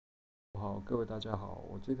好，各位大家好，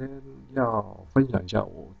我今天要分享一下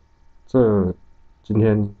这今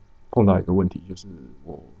天碰到一个问题，就是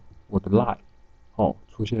我的 Line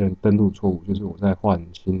出现登录错误，就是我在换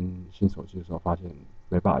新手机的时候发现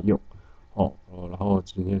没办法用然后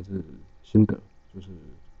今天是心得，就是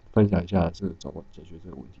分享一下是怎么解决这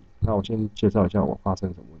个问题。那我先介绍一下我发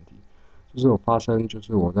生什么问题，就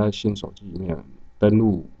是我在新手机里面登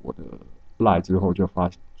录我的 Line 之后，就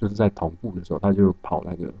是在同步的时候，它就跑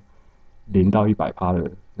那个0到100%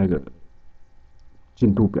的那个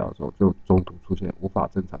进度表的时候，就中途出现无法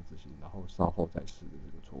正常执行，然后稍后再试的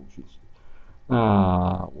这个错误讯息。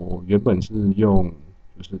那我原本是用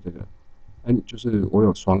就是这个，就是我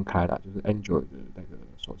有双开啦，就是 Android 的那个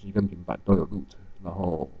手机跟平板都有 root，然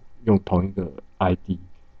后用同一个 ID，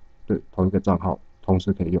对，同一个账号同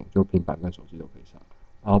时可以用，就平板跟手机都可以上。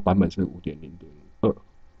然后版本是5.0.2。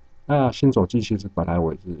那新手机其实本来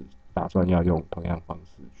我也是打算要用同样方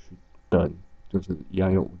式去登，就是一样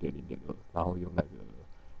用5.0.2，然后用那个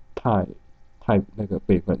太那个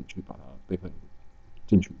备份去把它备份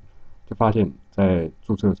进去，就发现在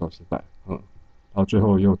注册的时候失败，然后最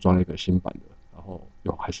后又装了一个新版的，然后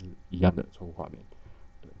又还是一样的错误画面。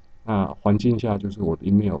对，那环境下就是我的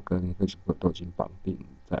email 跟 Facebook 都已经绑定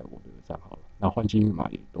在我的账号了，那换机密码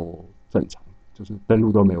也都正常，就是登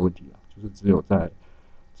录都没有问题了，就是只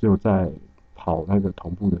有在跑那个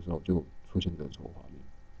同步的时候就出现这个错误画面。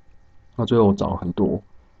那最后我找了很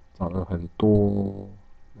多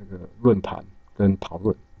那个论坛跟讨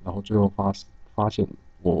论，然后最后发现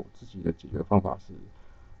我自己的解决方法是，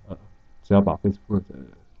呃，只要把 Facebook 的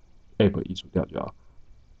App 移除掉就好。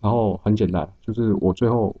然后很简单，就是我最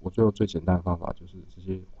后最简单的方法就是直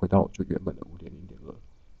接回到我最原本的5.0.2，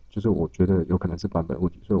就是我觉得有可能是版本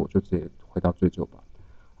问题，所以我就直接回到最旧版。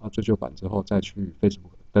最旧版之后再去 Facebook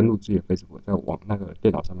登录自己的 Facebook，再往那个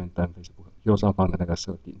电脑上面登 Facebook，右上方的那个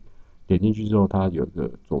设定，点进去之后，它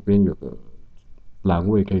左边有个栏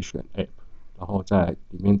位可以选 App，然后在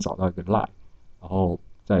里面找到一个 Line，然后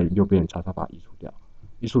在右边叉叉把它移除掉。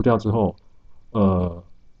移除掉之后，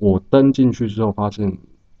我登进去之后发现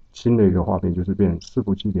新的一个画面就是变伺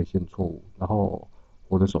服器连线错误，然后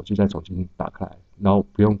我的手机再重新打开，然后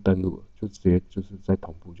不用登录了，就直接就是在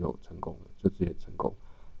同步就成功了，就直接成功。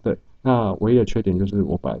对，那唯一的缺点就是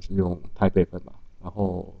我本来是用太备份嘛，然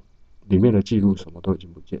后里面的记录什么都已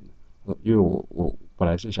经不见了。因为我本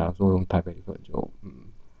来是想说用太备份，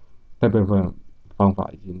太备份方法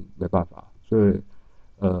已经没办法，所以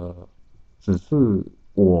呃，只是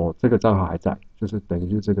我这个账号还在，就是等于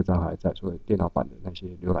是这个账号还在，所以电脑版的那些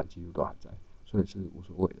浏览记录都还在，所以是无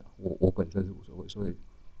所谓的。我本身是无所谓，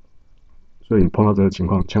所以你碰到这个情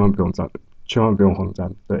况，千万不用慌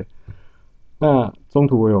张。对，那中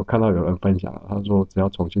途我有看到有人分享了，他说只要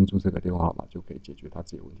重新注册个电话号码就可以解决他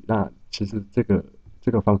自己的问题。那其实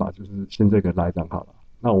这个方法就是先这个赖账号了。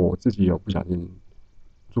那我自己有不小心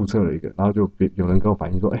注册了一个，然后有人跟我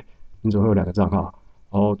反映说，哎，你怎么会有2个账号？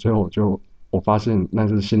然后最后我发现那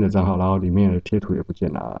是新的账号，然后里面的贴图也不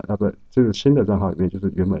见了，不，这个新的账号里面就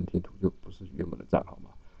是原本的贴图就不是原本的账号嘛，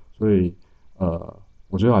所以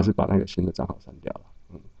我最后还是把那个新的账号删掉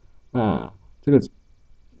了。那这个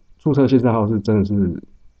注册新账号是真的是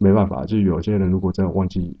没办法，就是有些人如果真的忘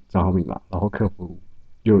记账号密码，然后客服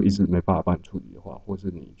又一直没办法帮你处理的话，或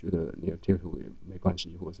是你觉得你的贴图也没关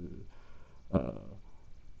系，或是呃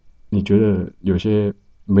你觉得有些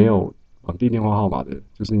没有绑定电话号码的，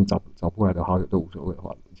就是你找不来的好友都无所谓的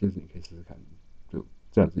话，其实你可以试试看，就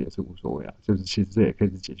这样子也是无所谓啊。就是其实这也可以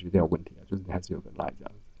是解决掉问题啊，就是你还是有个 line 这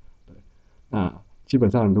样子。对，那基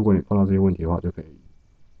本上如果你碰到这些问题的话，就可以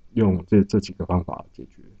用这几个方法解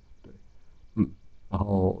决。对，嗯，然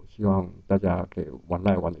后希望大家可以玩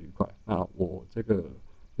赖玩的愉快。那我这个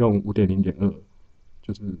用5.0.2，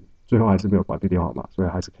就是最后还是没有绑定电话号码，所以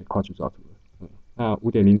还是可以跨区抓图的。那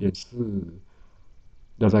5.0.4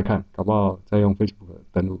要再看，搞不好再用 Facebook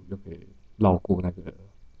登录就可以绕过那个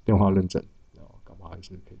电话认证，然后搞不好还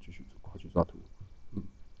是可以继续跨区抓图。嗯，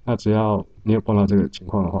那只要你有碰到这个情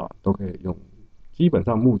况的话，都可以用。基本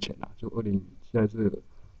上目前就现在是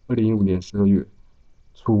2015年12月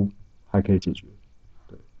初还可以解决，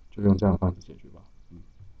对，就用这样的方式解决吧。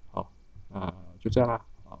好，那就这样啦，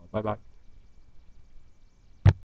好，拜拜。